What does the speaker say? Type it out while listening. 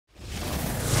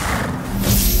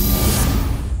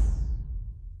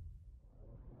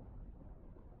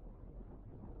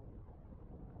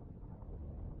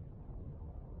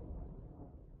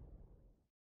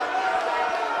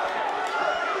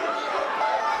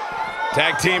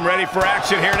Tag team ready for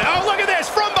action here. Oh, look at this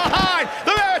from behind.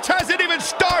 The match hasn't even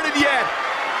started yet.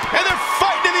 And they're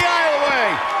fighting the aisle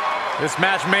away. This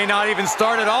match may not even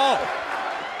start at all.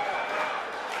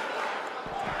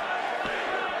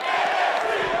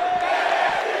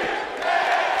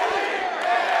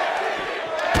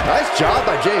 Nice job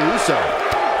by Jey Uso.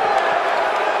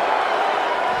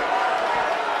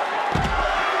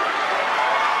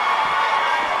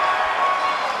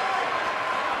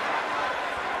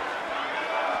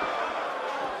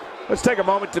 Let's take a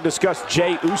moment to discuss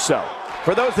Jey Uso.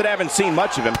 For those that haven't seen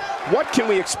much of him, what can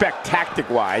we expect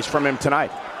tactic-wise from him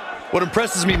tonight? What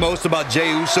impresses me most about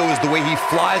Jey Uso is the way he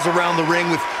flies around the ring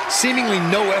with seemingly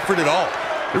no effort at all.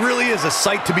 It really is a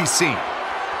sight to be seen.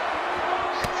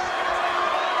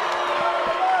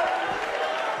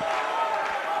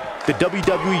 The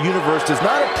WWE Universe does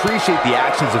not appreciate the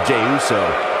actions of Jey Uso.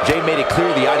 Jey made it clear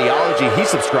the ideology he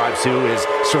subscribes to is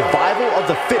survival of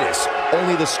the fittest.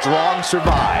 Only the strong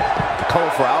survive. The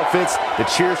colorful outfits, the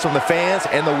cheers from the fans,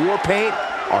 and the war paint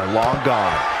are long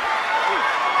gone.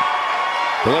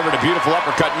 Delivered a beautiful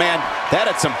uppercut, man. That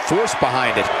had some force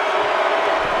behind it.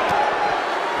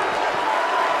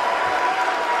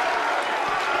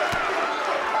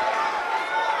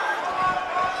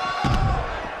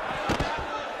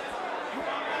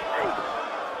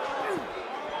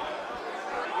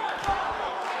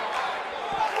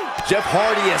 Jeff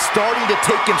Hardy is starting to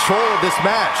take control of this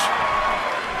match.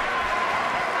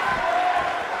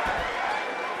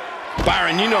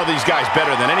 Byron, you know these guys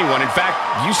better than anyone. In fact,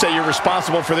 you say you're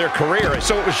responsible for their career.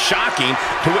 So it was shocking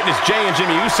to witness Jey and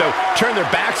Jimmy Uso turn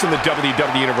their backs on the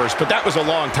WWE Universe. But that was a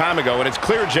long time ago, and it's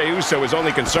clear Jey Uso is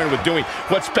only concerned with doing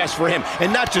what's best for him.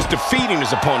 And not just defeating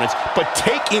his opponents, but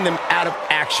taking them out of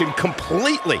action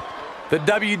completely. The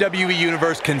WWE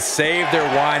Universe can save their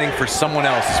whining for someone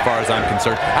else as far as I'm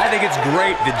concerned. I think it's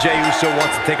great that Jey Uso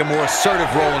wants to take a more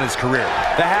assertive role in his career.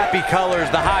 The happy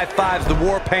colors, the high fives, the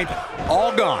war paint,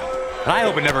 all gone. And I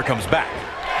hope it never comes back.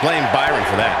 Blame Byron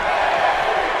for that.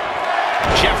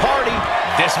 Jeff Hardy,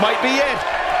 this might be it.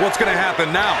 What's going to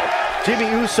happen now? Jimmy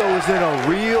Uso is in a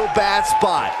real bad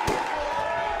spot.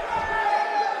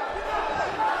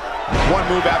 One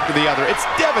move after the other. It's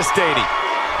devastating.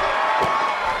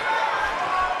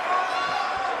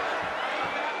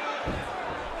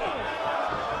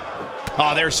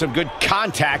 Oh, there's some good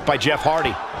contact by Jeff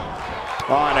Hardy.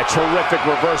 Oh, and a terrific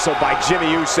reversal by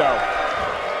Jimmy Uso.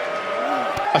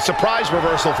 A surprise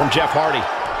reversal from Jeff Hardy.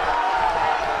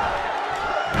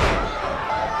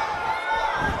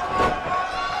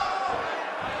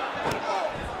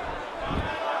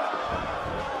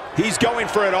 He's going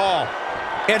for it all.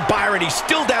 And Byron, he's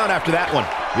still down after that one.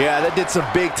 Yeah, that did some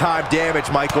big-time damage,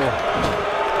 Michael.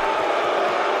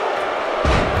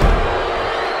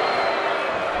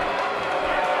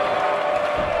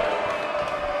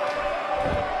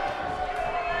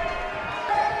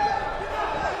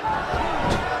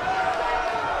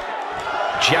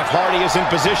 Jeff Hardy is in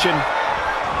position.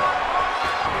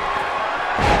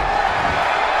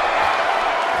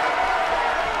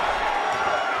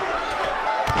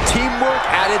 Teamwork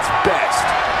at its best.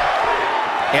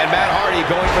 And Matt Hardy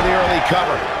going for the early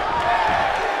cover.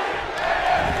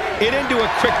 And into a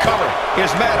quick cover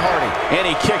is Matt Hardy. And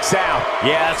he kicks out.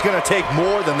 Yeah, it's going to take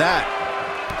more than that.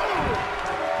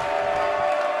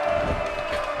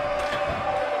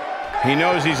 He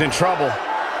knows he's in trouble.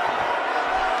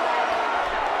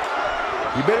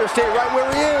 You better stay right where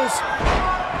he is.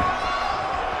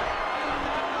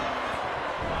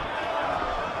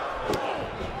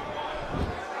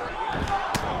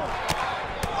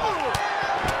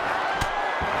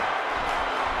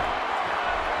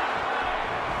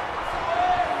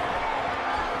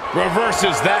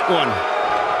 Reverses that one.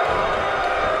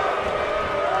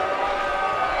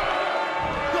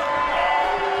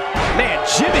 Man,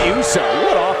 Jimmy Uso,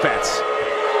 what offense.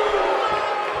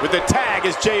 With the tag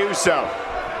is Jey Uso.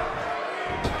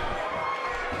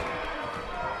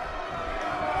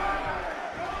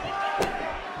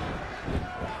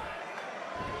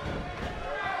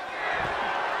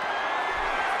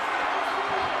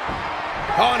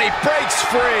 Oh, and he breaks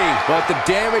free. But the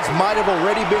damage might have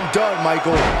already been done,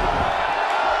 Michael.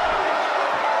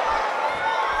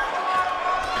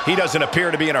 He doesn't appear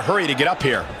to be in a hurry to get up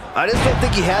here. I just don't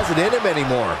think he has it in him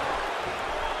anymore.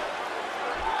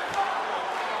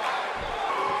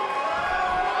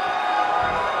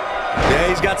 Yeah,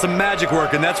 he's got some magic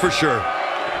working, that's for sure.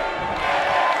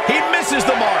 He misses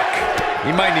the mark.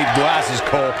 He might need glasses,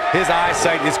 Cole. His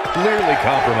eyesight is clearly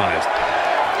compromised.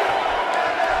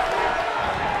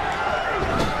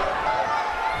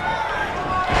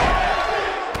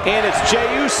 And it's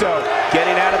Jey Uso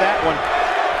getting out of that one.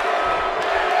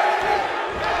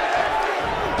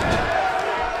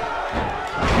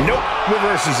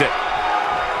 reverses it.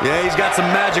 Yeah, he's got some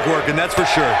magic working, that's for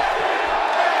sure.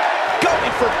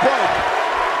 Going for broke.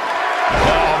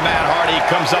 Oh, Matt Hardy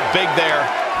comes up big there.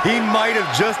 He might have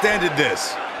just ended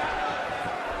this.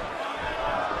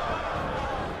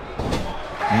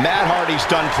 Matt Hardy's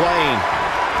done playing.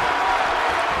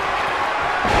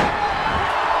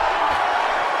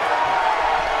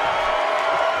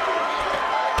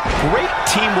 Great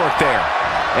teamwork there.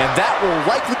 And that will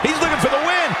likely... He's looking for the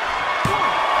win.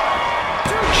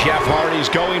 Jeff Hardy's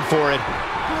going for it.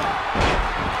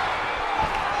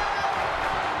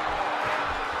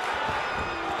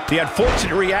 The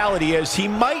unfortunate reality is he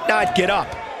might not get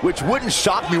up. Which wouldn't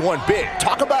shock me one bit.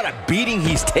 Talk about a beating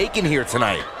he's taken here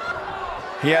tonight.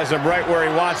 He has him right where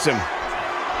he wants him.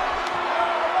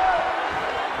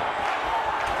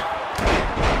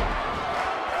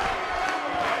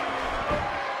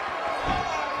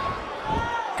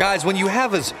 Guys, when you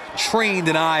have as trained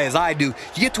an eye as I do,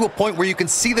 you get to a point where you can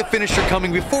see the finisher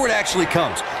coming before it actually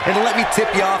comes. And let me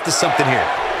tip you off to something here.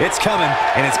 It's coming,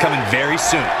 and it's coming very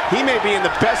soon. He may be in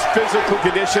the best physical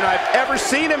condition I've ever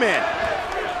seen him in.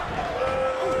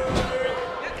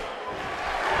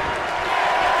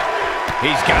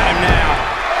 He's got him now.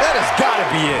 That has got to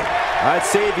be it. I'd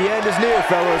say the end is near,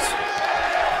 fellas.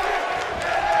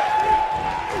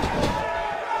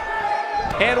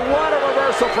 And what a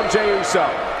reversal from Jey Uso.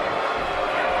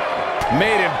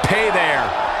 Made him pay there.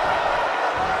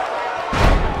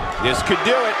 This could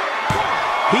do it.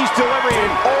 He's delivering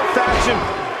an old-fashioned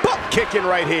butt kicking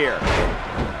right here.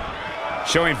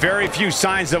 Showing very few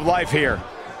signs of life here.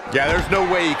 Yeah, there's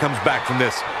no way he comes back from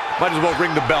this. Might as well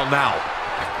ring the bell now.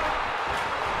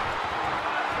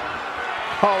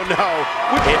 Oh, no.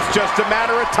 It's just a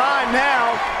matter of time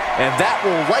now. And that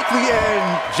will likely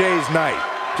end Jey's night.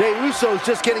 Jey Uso's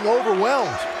just getting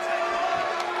overwhelmed.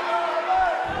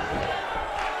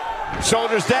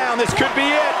 Shoulders down. This could be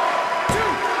it.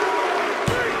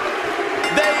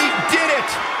 They did it.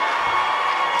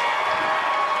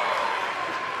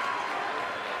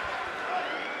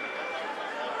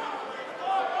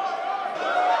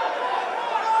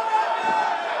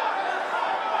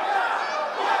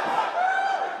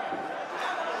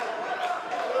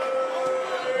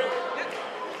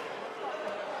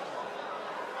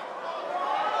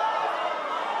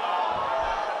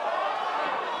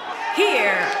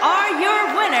 Here are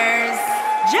your winners,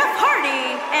 Jeff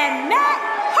Hardy and Matt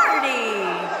Hardy,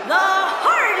 the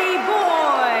Hardy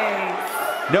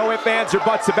Boys. No ifs, ands, or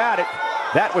buts about it.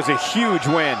 That was a huge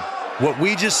win. What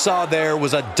we just saw there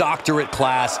was a doctorate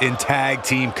class in tag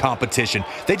team competition.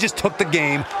 They just took the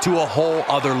game to a whole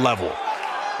other level.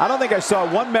 I don't think I saw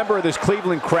one member of this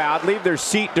Cleveland crowd leave their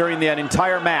seat during that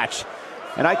entire match.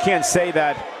 And I can't say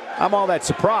that I'm all that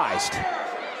surprised.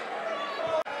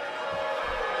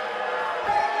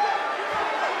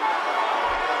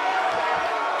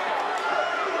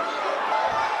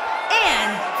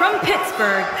 From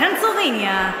Pittsburgh,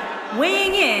 Pennsylvania,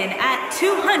 weighing in at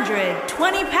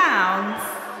 220 pounds,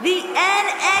 the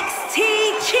NXT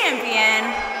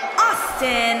Champion,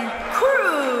 Austin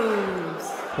Crews.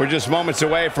 We're just moments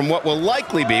away from what will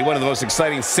likely be one of the most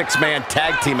exciting six-man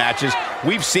tag team matches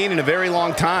we've seen in a very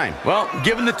long time. Well,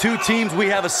 given the two teams we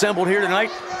have assembled here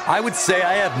tonight, I would say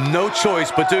I have no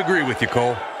choice but to agree with you,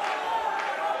 Cole.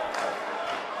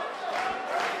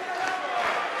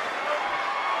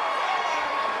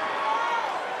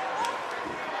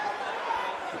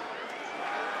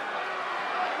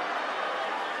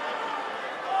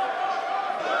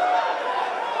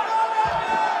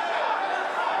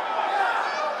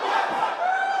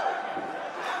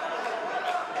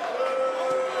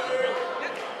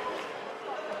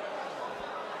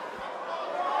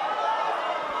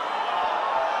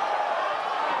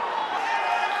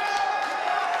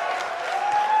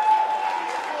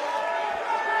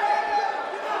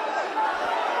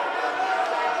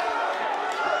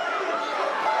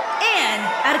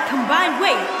 At a combined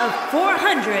weight of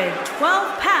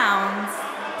 412 pounds,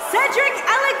 Cedric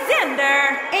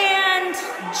Alexander and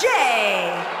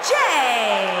Jey.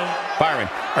 Byron,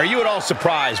 are you at all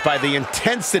surprised by the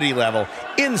intensity level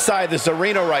inside this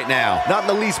arena right now? Not in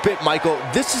the least bit, Michael.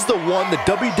 This is the one the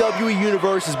WWE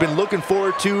Universe has been looking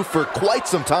forward to for quite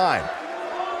some time.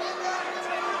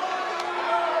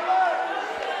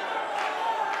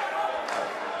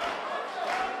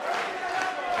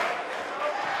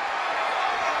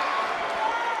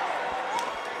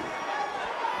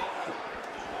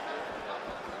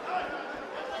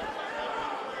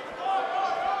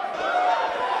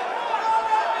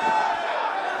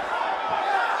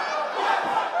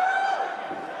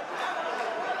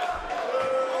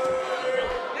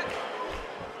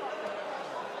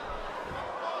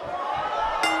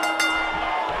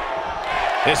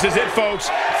 This is it, folks.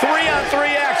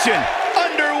 3-on-3 action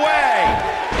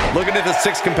underway. Looking at the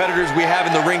 6 competitors we have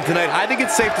in the ring tonight, I think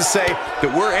it's safe to say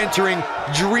that we're entering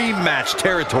dream match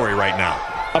territory right now.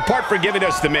 Apart from giving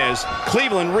us The Miz,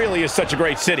 Cleveland really is such a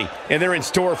great city, and they're in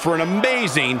store for an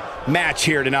amazing match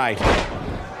here tonight.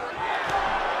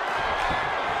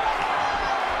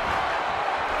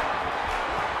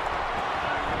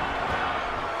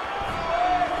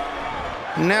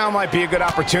 Now might be a good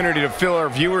opportunity to fill our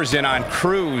viewers in on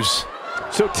Cruz.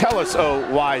 So tell us, oh,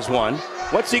 wise one,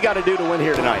 what's he got to do to win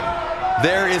here tonight?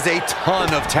 There is a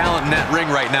ton of talent in that ring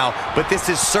right now, but this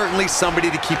is certainly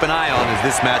somebody to keep an eye on as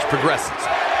this match progresses.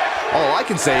 All I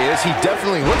can say is he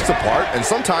definitely looks the part, and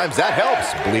sometimes that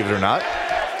helps, believe it or not.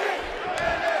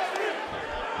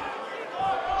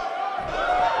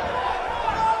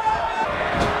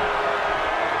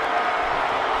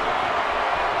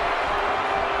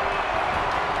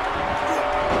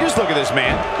 Just look at this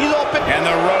man. He's open. And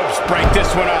the ropes break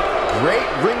this one up. Great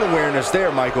ring awareness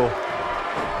there, Michael.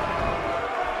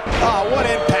 Oh, what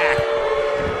impact.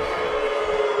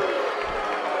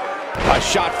 A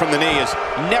shot from the knee is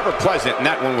never pleasant, and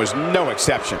that one was no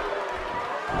exception.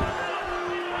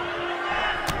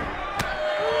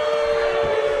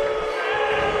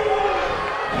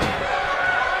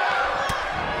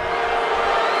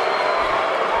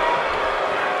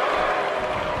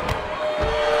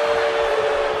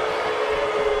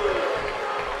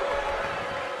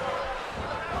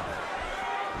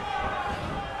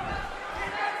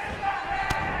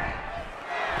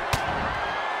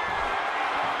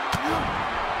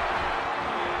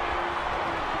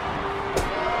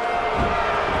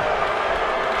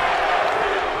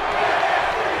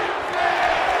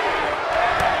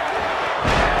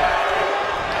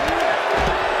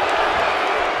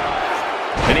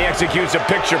 And he executes a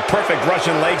picture-perfect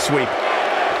Russian leg sweep.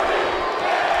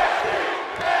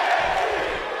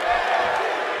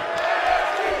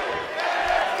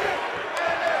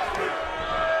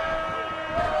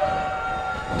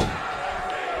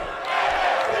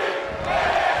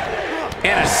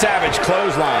 And a savage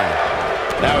clothesline.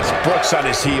 Now it's Brooks on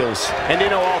his heels. And you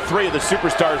know all 3 of the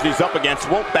superstars he's up against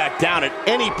won't back down at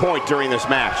any point during this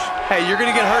match. Hey, you're going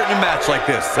to get hurt in a match like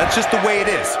this. That's just the way it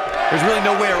is. There's really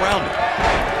no way around it.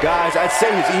 Guys, I'd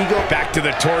say his ego... Back to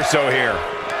the torso here.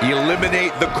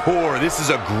 Eliminate the core. This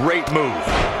is a great move.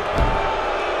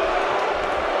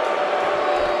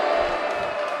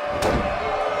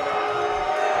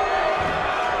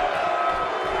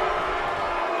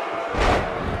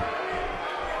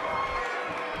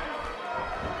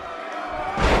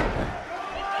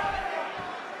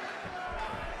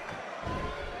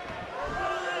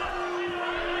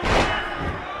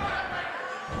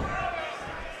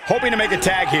 Hoping to make a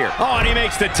tag here. Oh, and he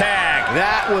makes the tag.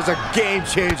 That was a game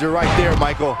changer right there,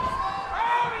 Michael.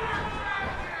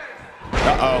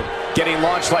 Uh-oh. Getting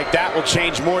launched like that will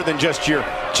change more than just your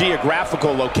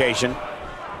geographical location.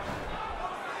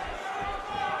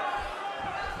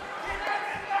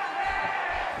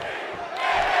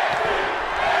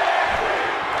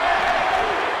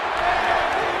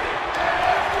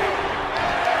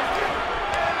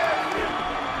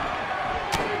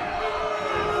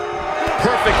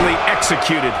 Perfectly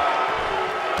executed.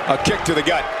 A kick to the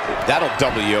gut. That'll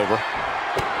double you over.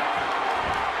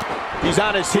 He's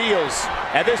on his heels.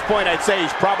 At this point, I'd say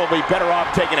he's probably better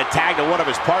off taking a tag to one of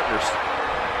his partners.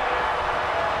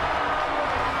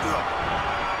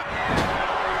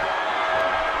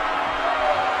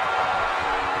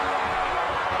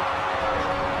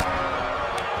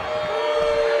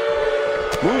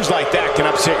 Moves like that can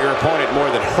upset your opponent more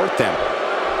than hurt them.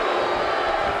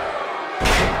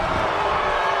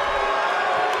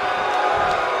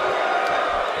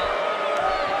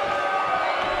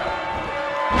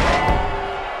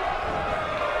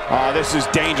 Oh, this is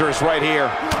dangerous right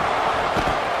here.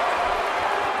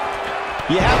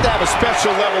 You have to have a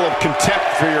special level of contempt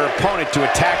for your opponent to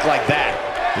attack like that.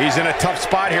 He's in a tough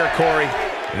spot here, Corey.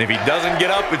 And if he doesn't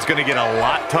get up, it's going to get a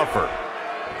lot tougher.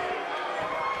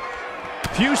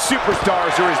 Few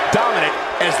superstars are as dominant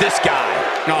as this guy.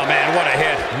 Oh, man, what a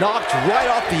hit. Knocked right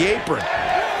off the apron.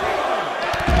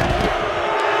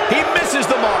 He misses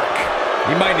the mark.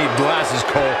 He might need glasses,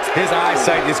 Cole. His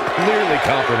eyesight is clearly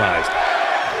compromised.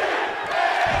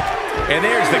 And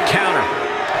there's the counter.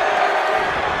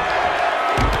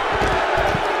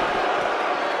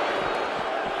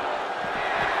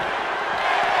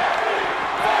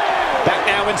 Back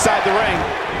now inside the ring.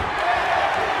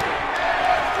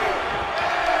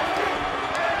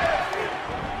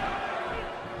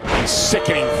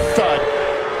 Sickening thud.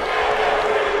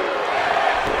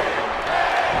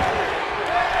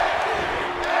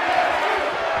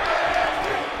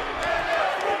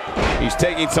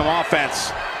 taking some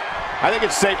offense. I think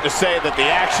it's safe to say that the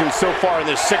action so far in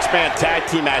this six-man tag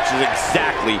team match is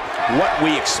exactly what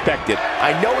we expected.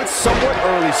 I know it's somewhat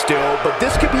early still, but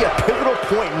this could be a pivotal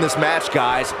point in this match,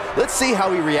 guys. Let's see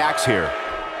how he reacts here.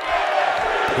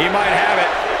 He might have it.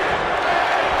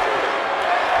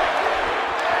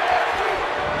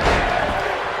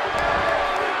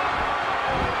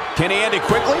 Can he end it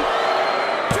quickly?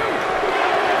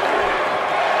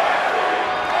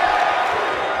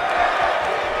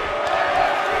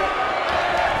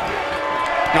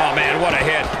 Oh, man, what a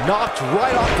hit. Knocked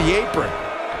right off the apron.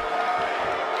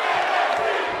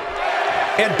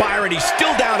 And Byron, he's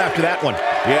still down after that one.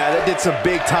 Yeah, that did some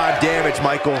big-time damage,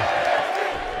 Michael.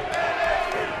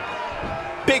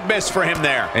 Big miss for him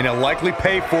there. And he'll likely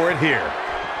pay for it here.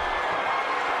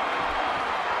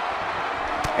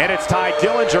 And it's Tye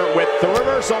Dillinger with the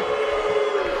reversal.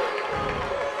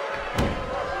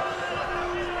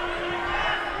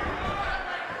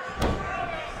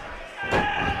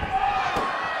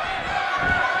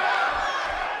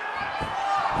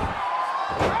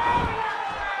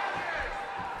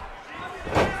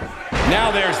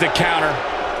 Now there's the counter.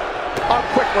 A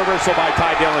quick reversal by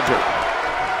Tye Dillinger.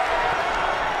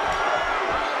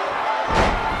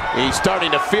 He's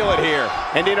starting to feel it here.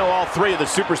 And you know, all three of the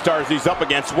superstars he's up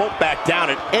against won't back down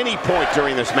at any point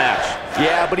during this match.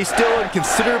 Yeah, but he's still in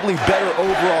considerably better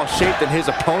overall shape than his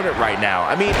opponent right now.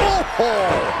 I mean, oh,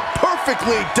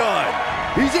 perfectly done.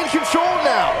 He's in control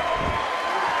now.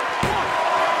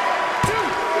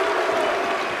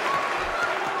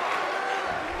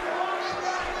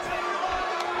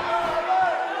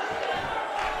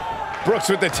 Brooks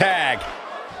with the tag.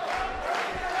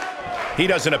 He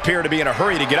doesn't appear to be in a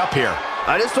hurry to get up here.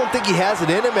 I just don't think he has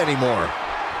it in him anymore.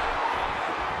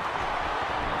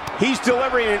 He's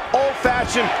delivering an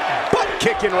old-fashioned butt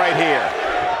kicking right here.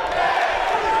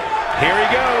 Here he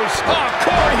goes. Oh,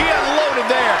 Corey, he unloaded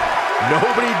there.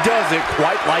 Nobody does it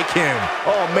quite like him.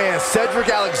 Oh, man, Cedric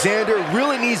Alexander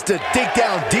really needs to dig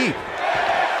down deep.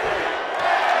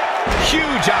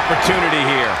 Huge opportunity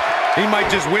here. He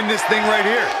might just win this thing right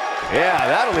here. Yeah,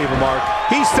 that'll leave a mark.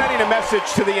 He's sending a message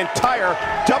to the entire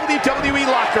WWE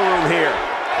locker room here.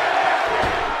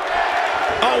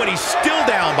 Oh, and he's still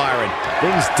down, Byron.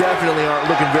 Things definitely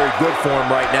aren't looking very good for him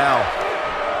right now.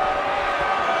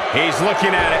 He's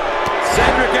looking at it.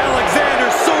 Cedric Alexander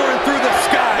soaring through the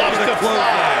sky. Loves to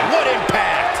fly. What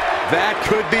impact. That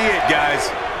could be it, guys.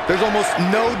 There's almost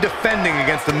no defending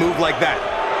against a move like that.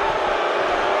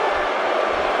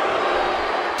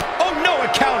 Oh, no,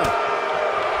 a counter.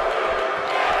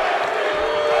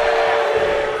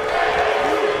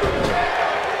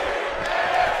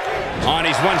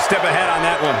 He's one step ahead on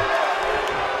that one.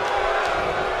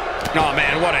 Oh,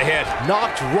 man, what a hit.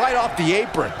 Knocked right off the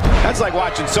apron. That's like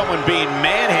watching someone being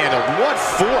manhandled. What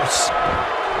force.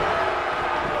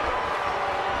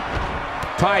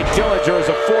 Tye Dillinger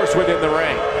is a force within the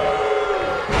ring.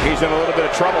 He's in a little bit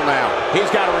of trouble now.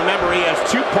 He's got to remember he has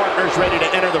two partners ready to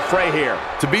enter the fray here.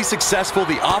 To be successful,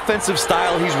 the offensive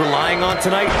style he's relying on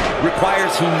tonight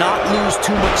requires he not lose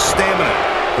too much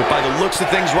stamina. But by the looks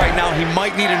of things right now, he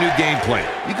might need a new game plan.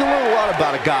 You can learn a lot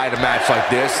about a guy in a match like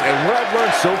this, and what I've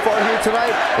learned so far here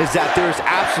tonight is that there's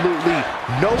absolutely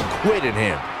no quit in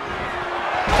him.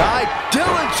 Tye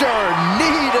Dillinger,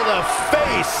 knee to the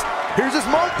face. Here's his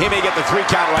mark. He may get the 3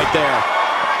 count right there.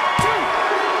 2.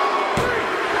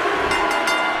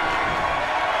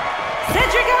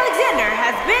 Cedric Alexander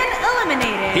has been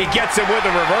eliminated. He gets him with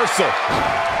a reversal.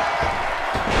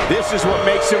 This is what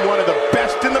makes him one of the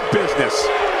best in the business.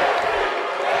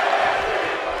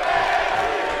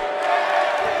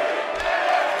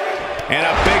 And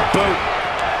a big boot.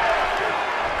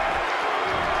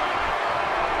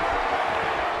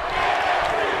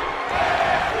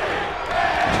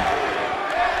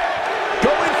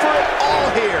 Going for it all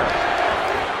here.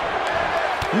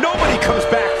 Nobody comes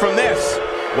back from this.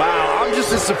 Wow, I'm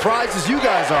just as surprised as you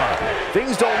guys are.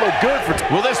 Things don't look good for...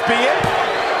 Will this be it?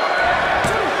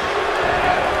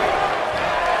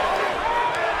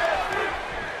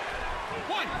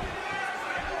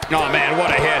 Oh, man, what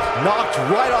a hit. Knocked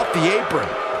right off the apron.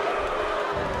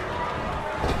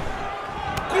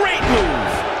 Great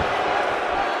move.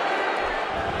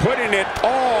 Putting it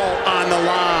all on the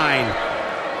line.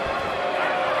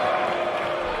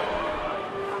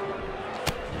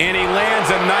 And he lands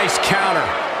a nice counter.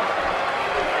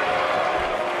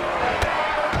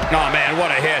 Oh, man,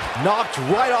 what a hit. Knocked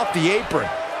right off the apron.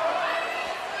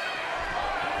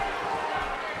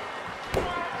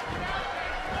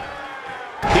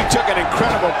 He took an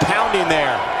incredible pounding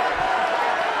there.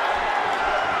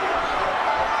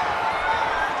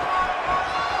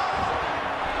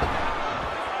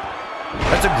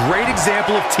 That's a great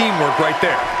example of teamwork right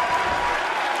there.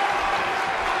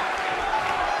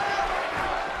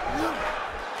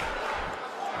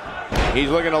 He's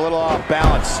looking a little off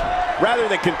balance. Rather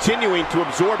than continuing to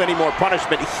absorb any more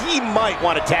punishment, he might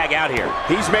want to tag out here.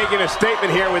 He's making a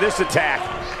statement here with this attack.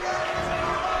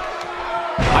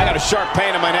 I got a sharp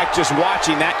pain in my neck just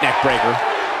watching that neck breaker.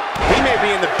 He may be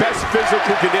in the best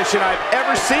physical condition I've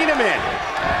ever seen him in.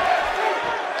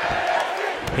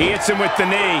 He hits him with the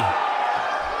knee.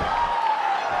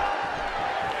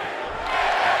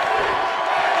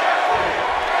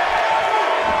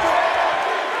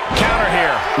 Counter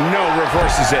here. No,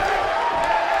 reverses it.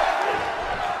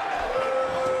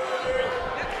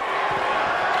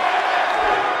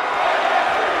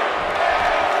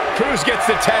 Cruz gets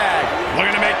the tag.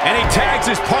 Looking to make, and he tags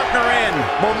his partner in.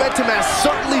 Momentum has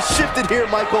certainly shifted here,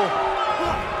 Michael.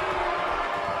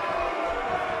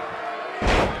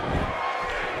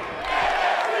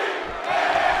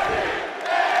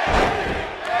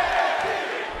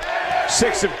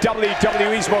 Six of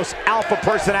WWE's most alpha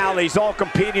personalities all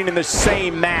competing in the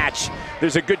same match.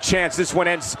 There's a good chance this one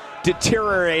ends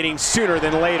deteriorating sooner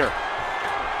than later.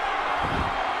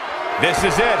 This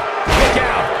is it. Look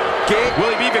out.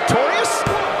 Will he be victorious?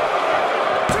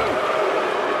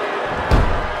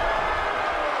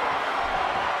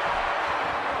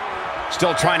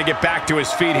 Still trying to get back to his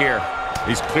feet here.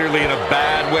 He's clearly in a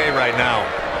bad way right now.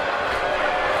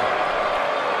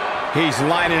 He's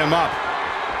lining him up.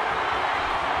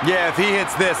 Yeah, if he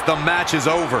hits this, the match is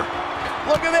over.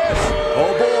 Look at this.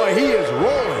 Oh boy, he is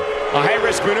rolling. A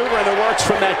high-risk maneuver in the works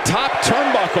from that top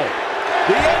turnbuckle.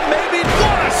 The end maybe.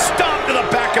 What a stomp to the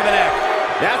back of the neck.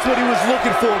 That's what he was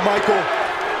looking for, Michael.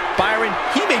 Byron,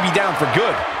 he may be down for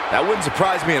good. That wouldn't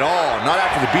surprise me at all, not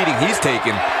after the beating he's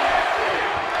taken.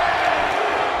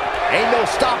 Ain't no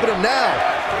stopping him now.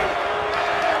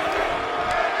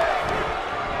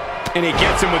 And he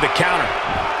gets him with the counter.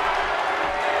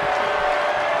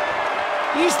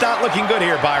 He's not looking good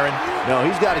here, Byron. No,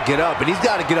 he's got to get up, and he's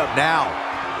got to get up now.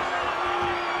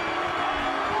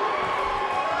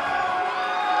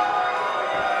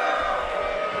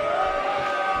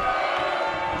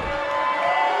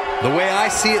 The way I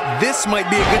see it, this might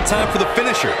be a good time for the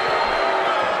finisher.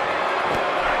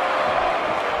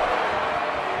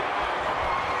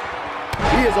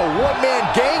 He is a one-man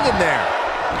gang in there.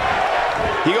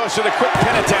 He goes for the quick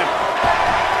pin attempt.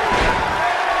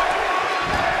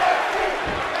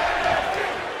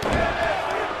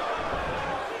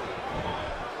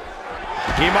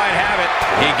 He might have it.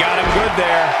 He got him good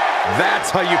there. That's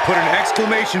how you put an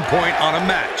exclamation point on a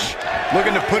match.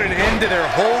 Looking to put an end to their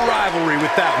whole rivalry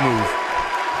with that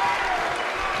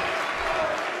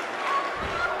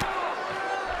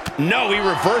move. No, he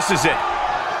reverses it.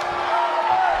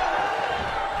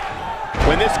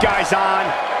 When this guy's on,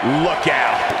 look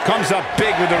out. Comes up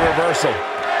big with the reversal.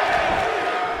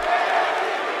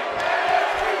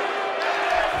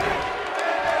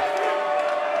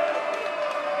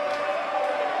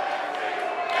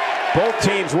 Both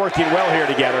teams working well here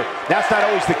together. That's not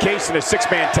always the case in a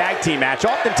six-man tag team match.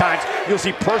 Oftentimes, you'll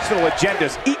see personal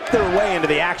agendas eat their way into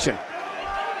the action.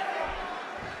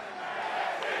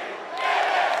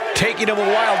 Taking him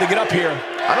a while to get up here.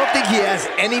 I don't think he has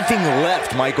anything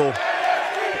left, Michael.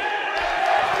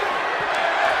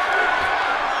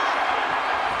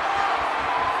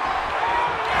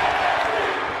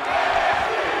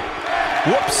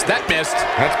 Whoops, that missed.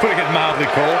 That's putting it mildly,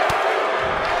 Cole.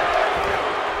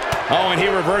 Oh, and he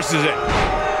reverses it.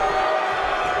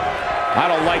 I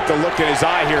don't like the look in his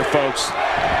eye here, folks.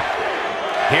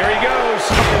 Here he goes.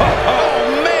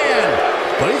 Oh, man!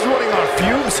 But he's running on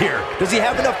fumes here. Does he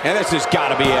have enough? And this has got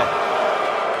to be it.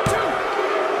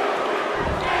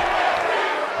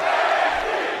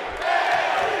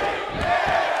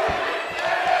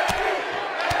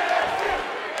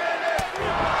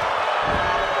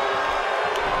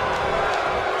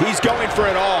 He's going for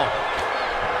it all.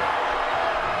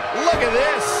 Look at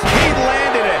this. He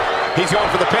landed it. He's going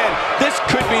for the pin. This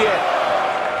could be it.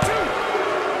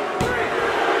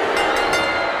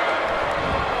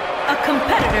 A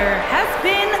competitor has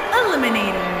been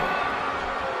eliminated.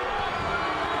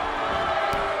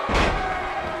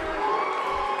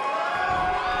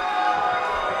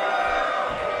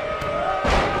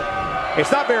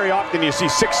 It's not very often you see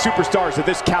six superstars of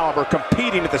this caliber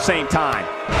competing at the same time.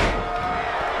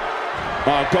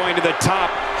 Going to the top,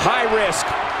 high risk.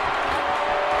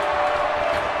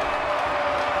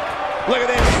 Look at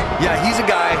this. Yeah, he's a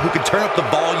guy who can turn up the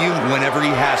volume whenever he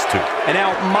has to. And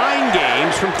now mind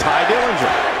games from Tye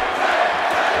Dillinger.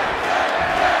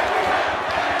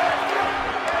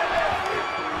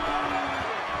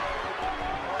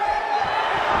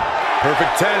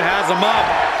 perfect 10 has him up.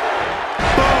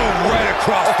 Boom, right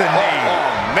across the knee.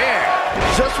 Oh, man.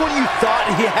 Just when you thought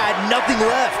he had nothing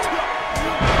left.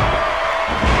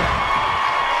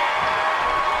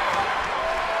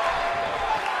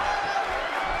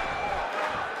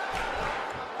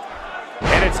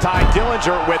 And it's Tye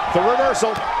Dillinger with the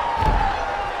reversal.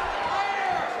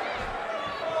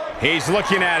 He's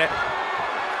looking at it.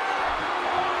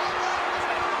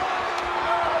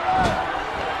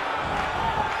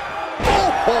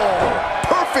 Oh,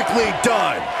 perfectly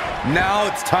done. Now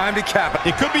it's time to cap it.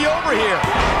 It could be over here.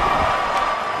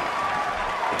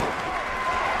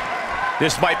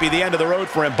 This might be the end of the road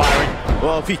for him, Byron.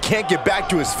 Well, if he can't get back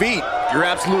to his feet, you're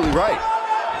absolutely right.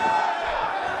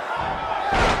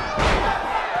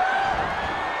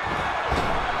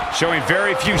 Showing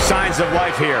very few signs of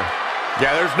life here.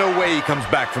 Yeah, there's no way he comes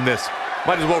back from this.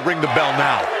 Might as well ring the bell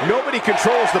now. Nobody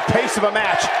controls the pace of a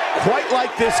match quite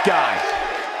like this guy.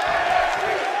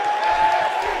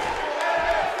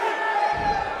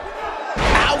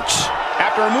 Ouch!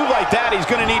 After a move like that, he's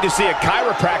going to need to see a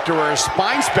chiropractor or a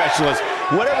spine specialist,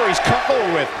 whatever he's comfortable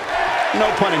with.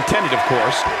 No pun intended, of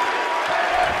course.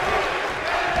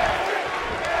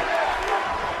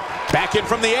 Back in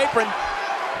from the apron.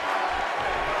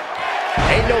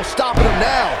 Ain't no stopping him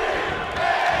now.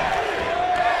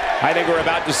 I think we're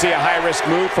about to see a high-risk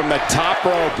move from the top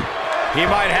rope. He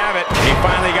might have it. He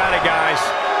finally got it, guys.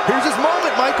 Here's his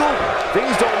moment, Michael.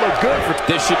 Things don't look good for...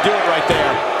 This should do it right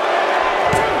there.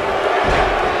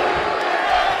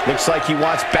 Looks like he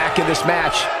wants back in this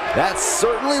match. That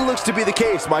certainly looks to be the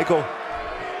case, Michael.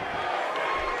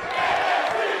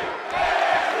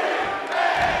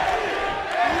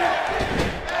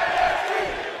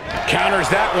 Counters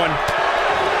that one.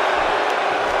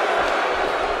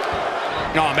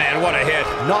 Oh, man, what a hit.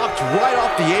 Knocked right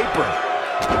off the apron.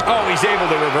 Oh, he's able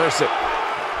to reverse it.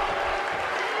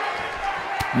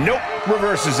 Nope,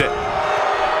 reverses it.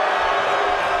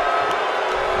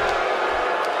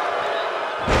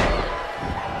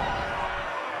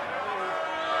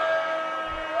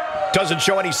 Doesn't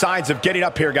show any signs of getting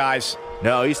up here, guys.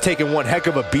 No, he's taking one heck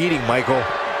of a beating, Michael.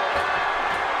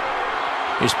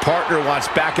 His partner wants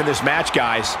back in this match,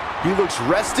 guys. He looks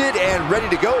rested and ready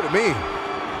to go to me.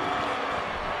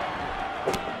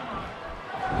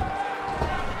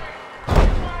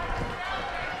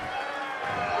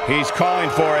 He's calling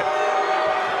for it.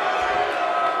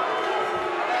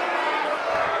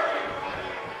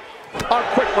 A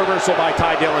quick reversal by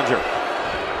Tye Dillinger.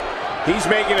 He's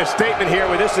making a statement here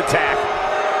with this attack.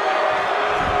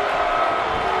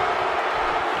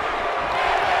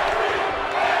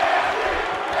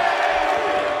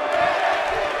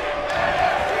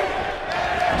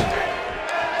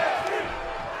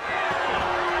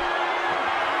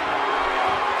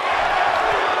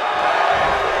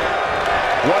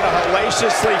 What a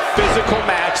hellaciously physical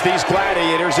match these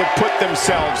gladiators have put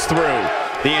themselves through.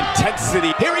 The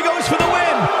intensity. Here he goes for the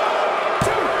win.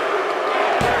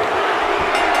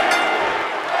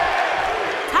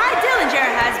 Tye Dillinger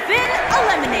has been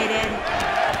eliminated.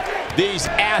 These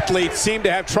athletes seem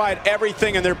to have tried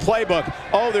everything in their playbook.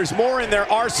 Oh, there's more in their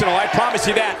arsenal, I promise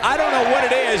you that. I don't know what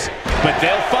it is, but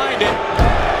they'll find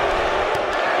it.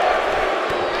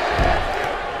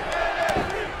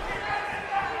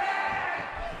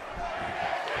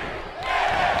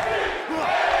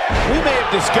 We may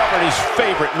have discovered his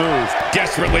favorite move.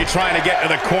 Desperately trying to get to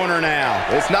the corner now.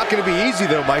 It's not going to be easy,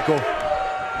 though, Michael.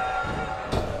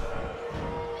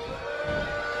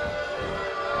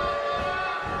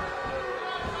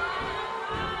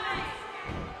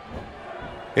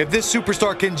 If this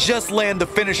superstar can just land the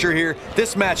finisher here,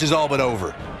 this match is all but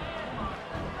over.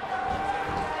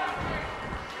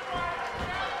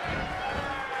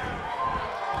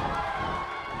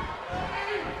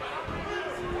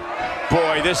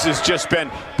 Boy, this has just been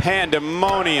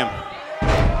pandemonium.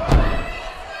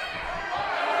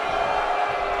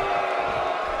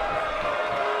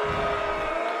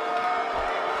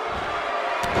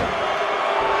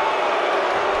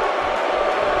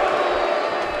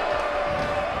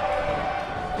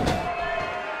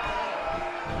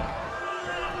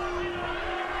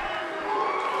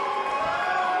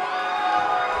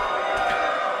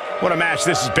 What a match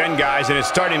this has been, guys, and it's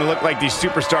starting to look like these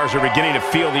superstars are beginning to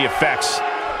feel the effects.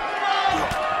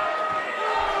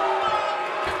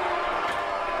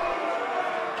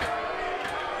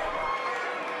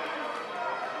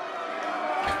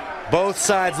 Both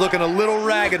sides looking a little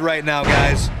ragged right now,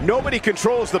 guys. Nobody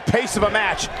controls the pace of a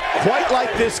match quite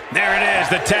like this. There it is.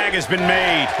 The tag has been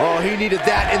made. Oh, he needed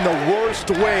that in the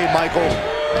worst way, Michael.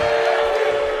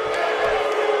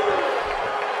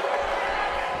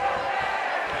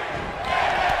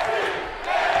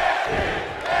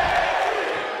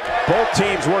 both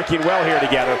teams working well here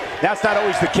together. That's not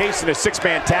always the case in a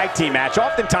six-man tag team match.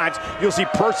 Oftentimes, you'll see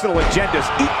personal agendas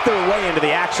eat their way into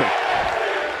the action.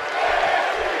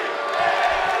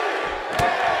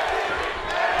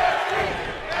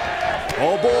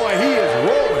 Oh boy, he is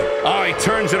rolling. Oh, he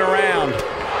turns it around.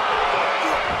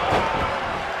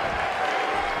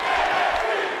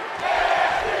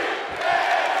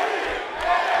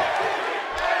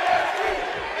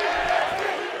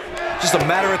 Just a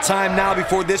matter of time now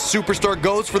before this superstar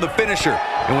goes for the finisher.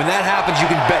 And when that happens, you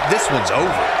can bet this one's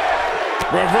over.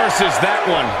 Reverses that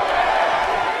one.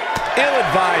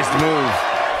 Ill-advised move.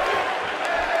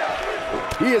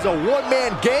 He is a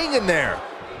one-man gang in there.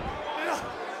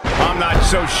 I'm not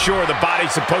so sure the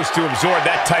body's supposed to absorb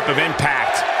that type of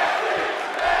impact.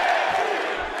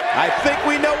 I think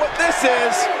we know what this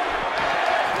is.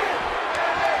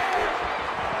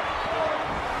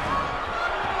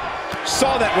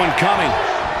 Saw that one coming.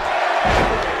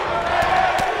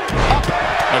 Up.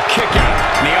 A kick out.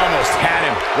 And he almost had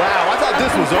him. Wow, I thought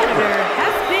this was over.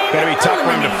 Gotta be tough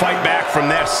for him to fight back from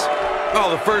this. Oh,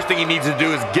 the first thing he needs to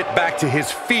do is get back to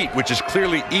his feet, which is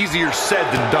clearly easier said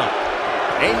than done.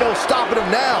 Ain't no stopping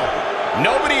him now.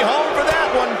 Nobody home for that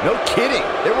one. No kidding.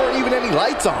 There weren't even any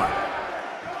lights on.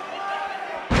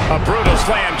 A brutal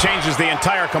slam changes the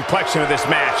entire complexion of this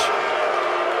match.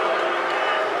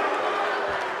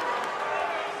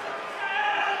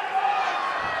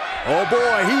 Oh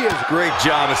boy, he is Great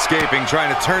job escaping,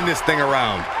 trying to turn this thing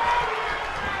around.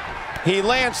 He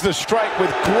lands the strike with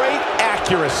great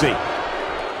accuracy.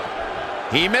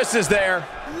 He misses there.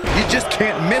 You just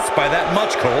can't miss by that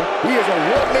much, Cole. He is a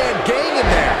one-man gang in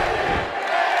there.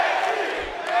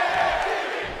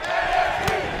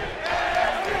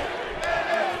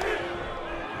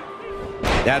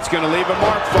 That's going to leave a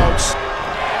mark, folks.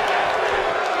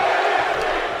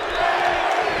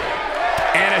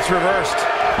 And it's reversed.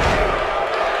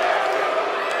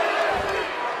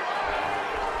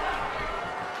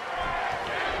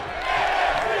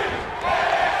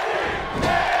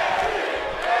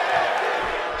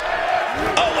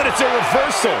 Oh, and it's a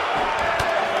reversal.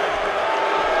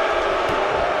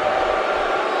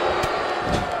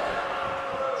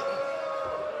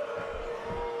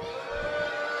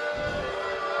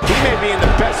 Be in the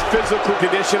best physical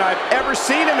condition I've ever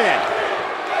seen him in.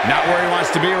 Not where he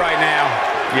wants to be right now.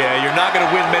 Yeah, you're not going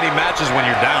to win many matches when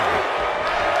you're down.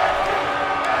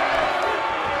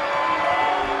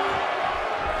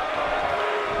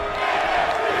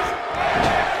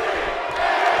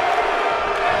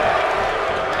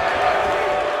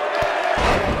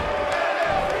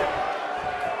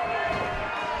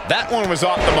 That one was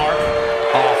off the mark.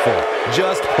 Awful.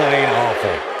 Just plain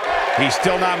awful. He's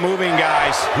still not moving,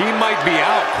 guys. He might be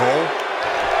out, Cole.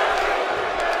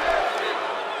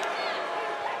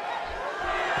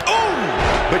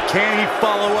 Oh! But can he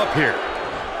follow up here?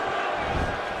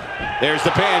 There's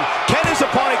the pin. Can his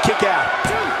opponent kick out?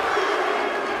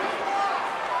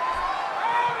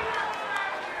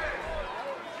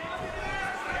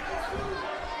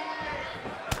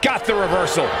 Got the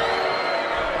reversal.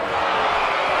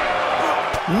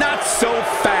 Not so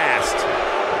fast.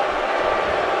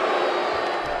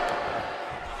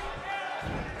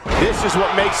 This is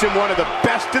what makes him one of the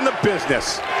best in the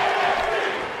business.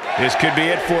 This could be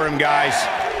it for him, guys.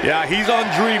 Yeah, he's on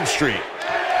Dream Street.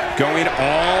 Going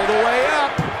all the way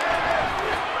up.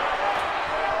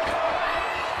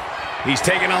 He's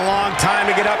taking a long time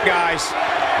to get up, guys.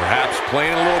 Perhaps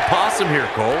playing a little possum here,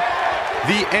 Cole.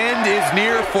 The end is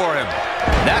near for him.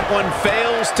 That one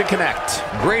fails to connect.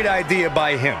 Great idea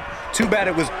by him. Too bad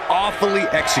it was awfully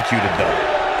executed,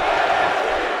 though.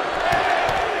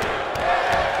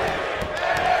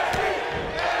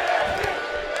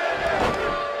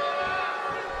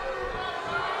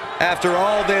 After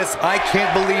all this, I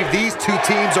can't believe these two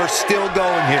teams are still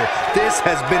going here. This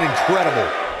has been incredible.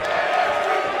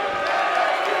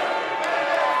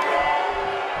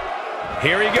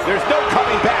 Here he goes. There's no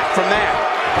coming back from that.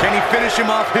 Can he finish him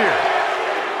off here?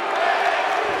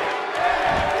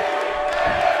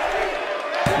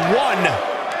 One,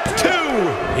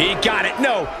 two. He got it.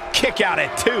 No, kick out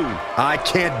at two. I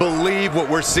can't believe what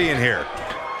we're seeing here.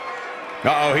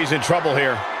 Uh-oh, he's in trouble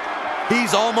here.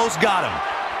 He's almost got him.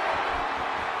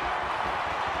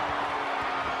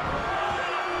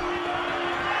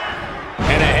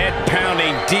 And a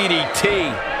head-pounding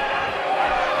DDT.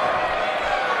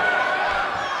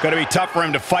 Going to be tough for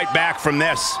him to fight back from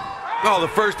this. Oh, the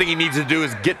first thing he needs to do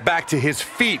is get back to his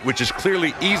feet, which is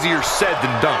clearly easier said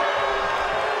than done.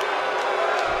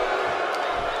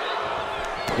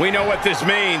 We know what this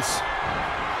means.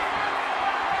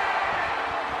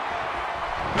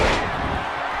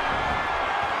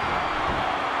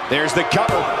 There's the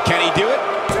cover. Can he do it?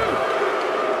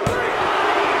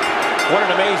 What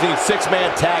an amazing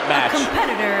six-man tag match. A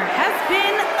competitor has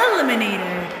been eliminated.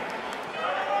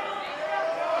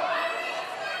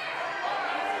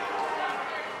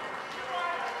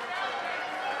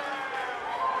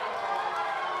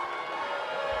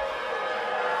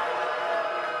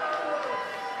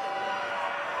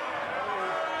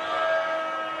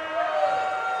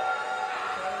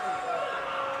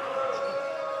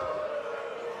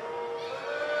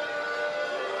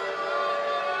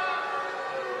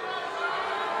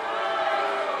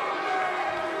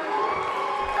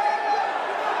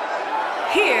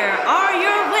 Here are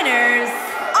your winners,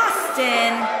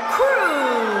 Austin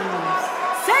Cruz,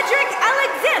 Cedric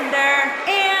Alexander,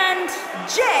 and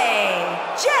Jay.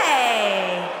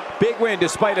 Big win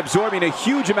despite absorbing a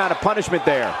huge amount of punishment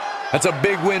there. That's a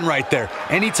big win right there.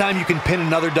 Anytime you can pin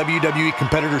another WWE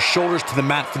competitor's shoulders to the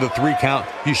mat for the 3 count,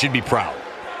 you should be proud.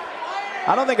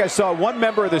 I don't think I saw one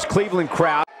member of this Cleveland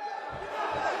crowd.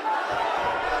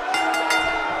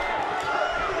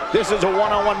 This is a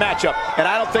one-on-one matchup, and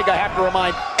I don't think I have to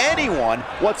remind anyone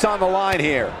what's on the line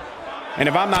here. And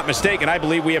if I'm not mistaken, I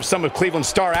believe we have some of Cleveland's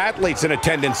star athletes in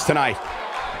attendance tonight.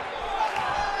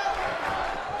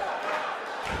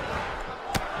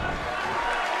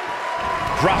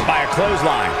 Dropped by a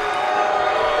clothesline.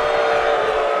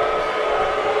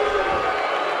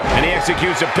 And he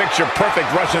executes a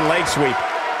picture-perfect Russian leg sweep.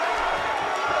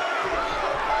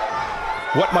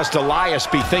 What must Elias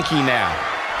be thinking now?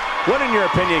 What, in your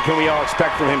opinion, can we all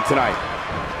expect from him tonight?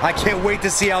 I can't wait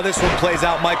to see how this one plays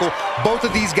out, Michael. Both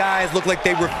of these guys look like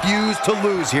they refuse to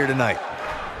lose here tonight.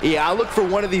 Yeah, I look for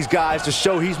one of these guys to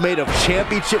show he's made of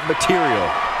championship material.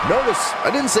 Notice,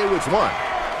 I didn't say which one.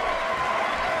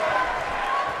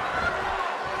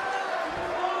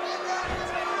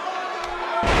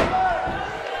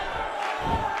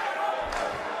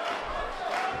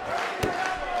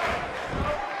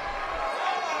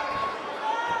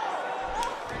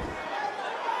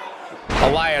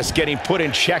 Elias getting put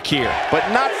in check here.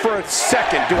 But not for a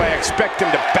second do I expect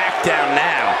him to back down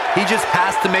now. He just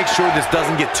has to make sure this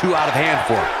doesn't get too out of hand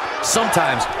for him.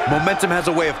 Sometimes, momentum has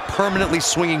a way of permanently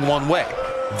swinging one way.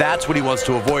 That's what he wants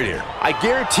to avoid here. I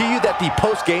guarantee you that the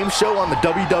post-game show on the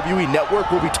WWE Network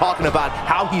will be talking about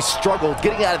how he struggled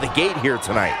getting out of the gate here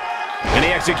tonight. And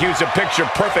he executes a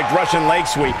picture-perfect Russian leg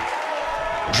sweep.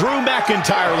 Drew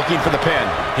McIntyre looking for the pin.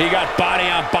 He got body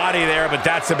on body there, but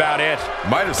that's about it.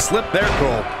 Might have slipped there,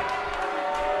 Cole.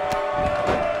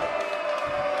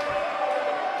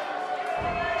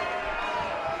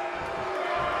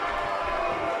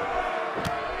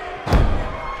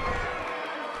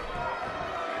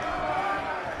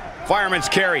 Fireman's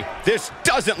carry. This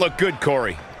doesn't look good,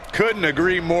 Corey. Couldn't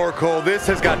agree more, Cole. This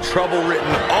has got trouble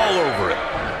written all over it.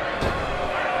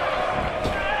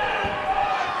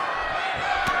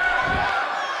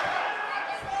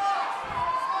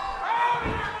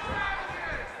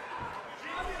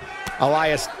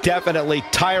 Elias definitely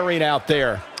tiring out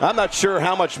there. I'm not sure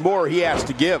how much more he has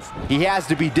to give. He has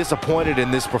to be disappointed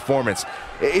in this performance.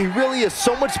 He really is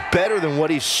so much better than what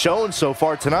he's shown so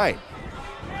far tonight.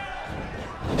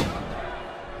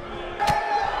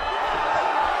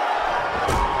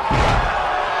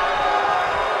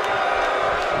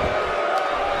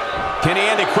 Can he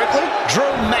end it quickly?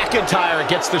 Drew McIntyre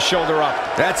gets the shoulder up.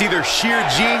 That's either sheer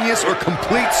genius or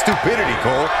complete stupidity,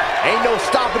 Cole. Ain't no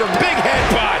stopping him. Big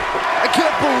headbutt. I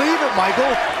can't believe it,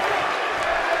 Michael.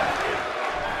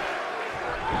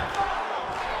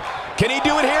 Can he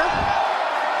do it here?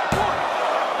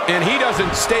 And he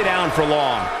doesn't stay down for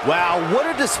long. Wow,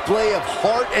 what a display of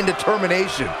heart and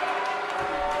determination.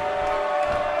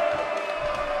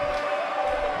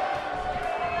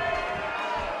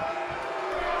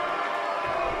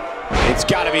 It's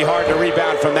got to be hard to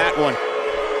rebound from that one.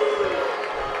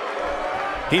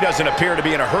 He doesn't appear to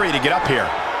be in a hurry to get up here.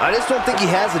 I just don't think he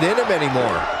has it in him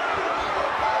anymore.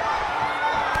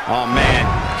 Oh, man,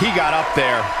 he got up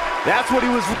there. That's what he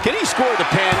was. Can he score the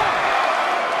pin?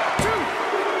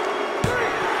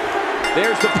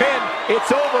 There's the pin.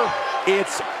 It's over.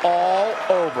 It's all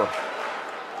over.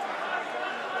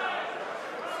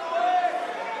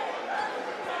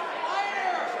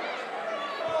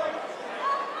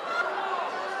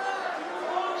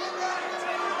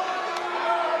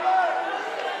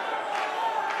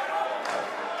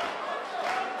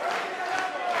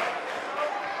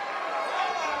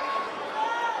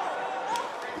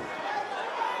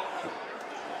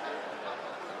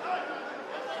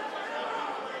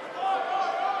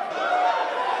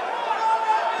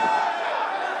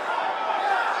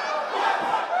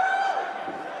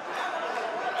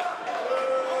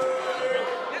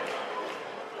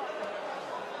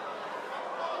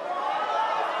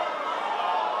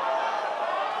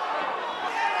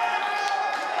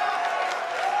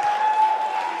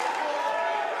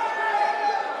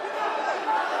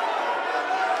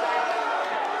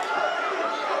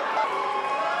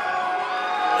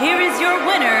 your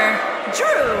winner,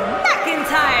 Drew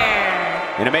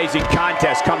McIntyre. An amazing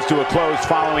contest comes to a close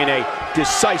following a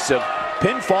decisive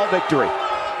pinfall victory.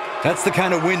 That's the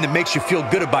kind of win that makes you feel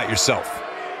good about yourself.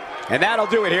 And that'll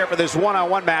do it here for this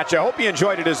one-on-one match. I hope you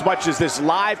enjoyed it as much as this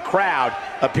live crowd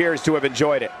appears to have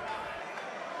enjoyed it.